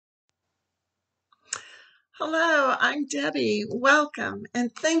Hello, I'm Debbie. Welcome,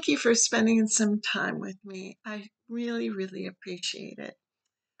 and thank you for spending some time with me. I really, really appreciate it.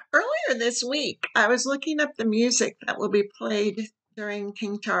 Earlier this week, I was looking up the music that will be played during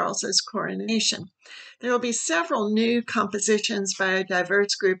King Charles's coronation. There will be several new compositions by a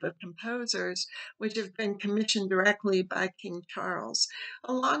diverse group of composers, which have been commissioned directly by King Charles,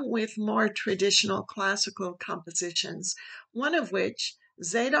 along with more traditional classical compositions, one of which,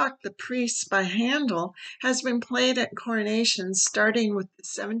 Zadok the Priest by Handel, has been played at coronations starting with the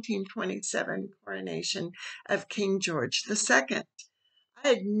 1727 coronation of King George II. I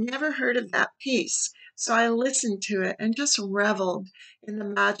had never heard of that piece, so I listened to it and just reveled in the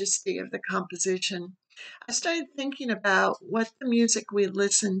majesty of the composition. I started thinking about what the music we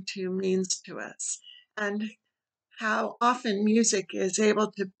listen to means to us and how often music is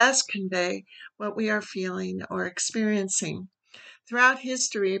able to best convey what we are feeling or experiencing. Throughout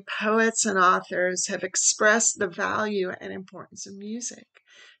history, poets and authors have expressed the value and importance of music.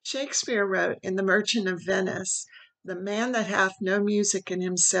 Shakespeare wrote in The Merchant of Venice, "The man that hath no music in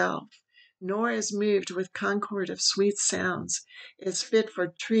himself, nor is moved with concord of sweet sounds, is fit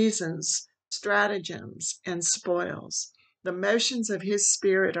for treasons, stratagems, and spoils. The motions of his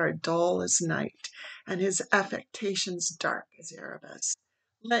spirit are dull as night, and his affectations dark as Erebus.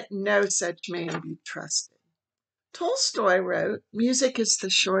 Let no such man be trusted." Tolstoy wrote, "Music is the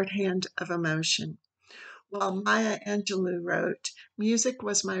shorthand of emotion," while Maya Angelou wrote, "Music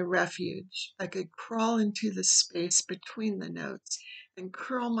was my refuge. I could crawl into the space between the notes and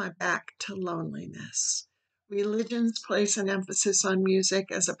curl my back to loneliness." Religions place an emphasis on music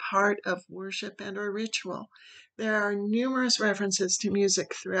as a part of worship and or ritual. There are numerous references to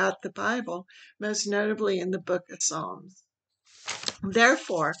music throughout the Bible, most notably in the book of Psalms.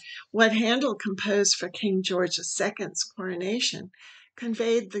 Therefore, what Handel composed for King George II's coronation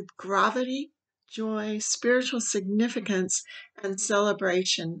conveyed the gravity, joy, spiritual significance, and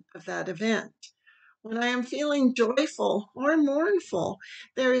celebration of that event. When I am feeling joyful or mournful,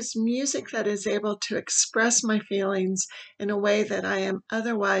 there is music that is able to express my feelings in a way that I am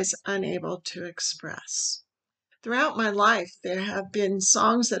otherwise unable to express. Throughout my life, there have been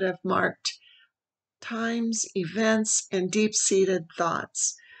songs that have marked times, events, and deep seated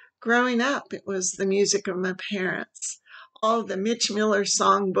thoughts. Growing up, it was the music of my parents, all the Mitch Miller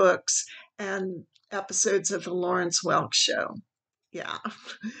songbooks, and episodes of the Lawrence Welk Show. Yeah.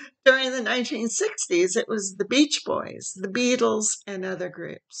 During the 1960s, it was the Beach Boys, the Beatles, and other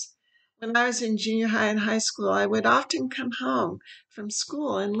groups. When I was in junior high and high school, I would often come home from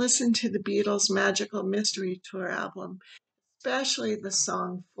school and listen to the Beatles' Magical Mystery Tour album, especially the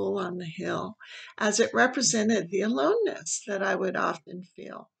song "Fool on the Hill," as it represented the aloneness that I would often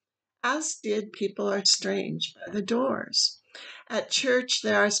feel, as did "People Are Strange" by The Doors. At church,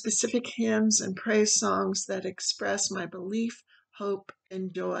 there are specific hymns and praise songs that express my belief, hope,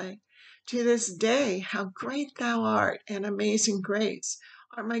 and joy. To this day, "How Great Thou Art" and "Amazing Grace"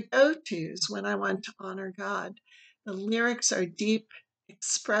 are my go-tos when I want to honor God. The lyrics are deep,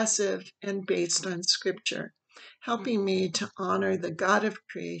 expressive, and based on scripture, helping me to honor the God of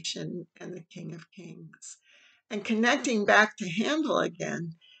creation and the King of Kings. And connecting back to Handel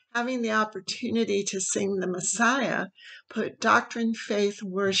again, having the opportunity to sing the Messiah put doctrine, faith,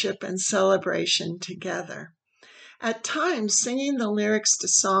 worship, and celebration together. At times, singing the lyrics to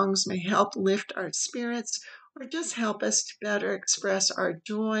songs may help lift our spirits or just help us to better express our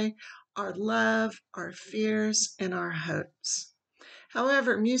joy, our love, our fears, and our hopes.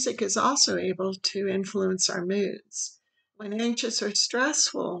 However, music is also able to influence our moods. When anxious or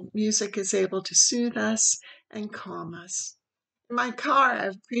stressful, music is able to soothe us and calm us. In my car, I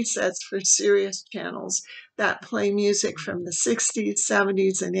have presets for Sirius channels that play music from the 60s,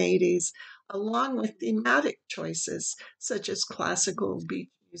 70s, and 80s, along with thematic choices such as classical,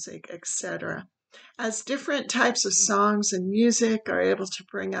 beat music, etc. As different types of songs and music are able to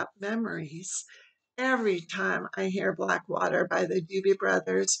bring up memories, every time I hear Black Water by the Doobie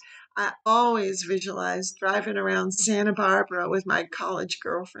Brothers, I always visualize driving around Santa Barbara with my college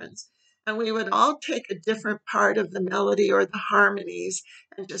girlfriends. And we would all take a different part of the melody or the harmonies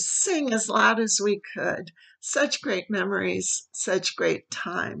and just sing as loud as we could. Such great memories, such great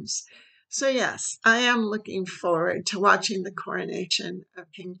times. So, yes, I am looking forward to watching the coronation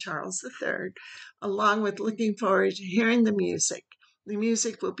of King Charles III, along with looking forward to hearing the music. The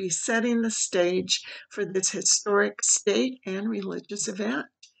music will be setting the stage for this historic state and religious event.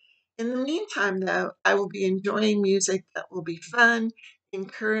 In the meantime, though, I will be enjoying music that will be fun,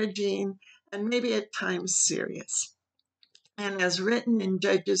 encouraging, and maybe at times serious. And as written in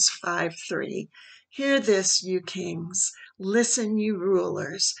Judges 5:3, "Hear this, you kings, listen, you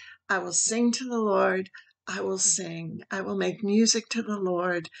rulers. I will sing to the Lord, I will sing. I will make music to the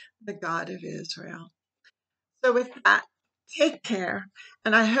Lord, the God of Israel. So, with that, take care.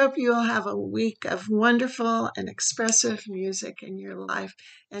 And I hope you will have a week of wonderful and expressive music in your life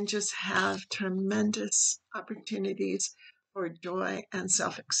and just have tremendous opportunities for joy and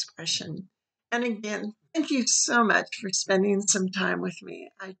self expression. And again, thank you so much for spending some time with me.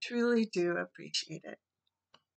 I truly do appreciate it.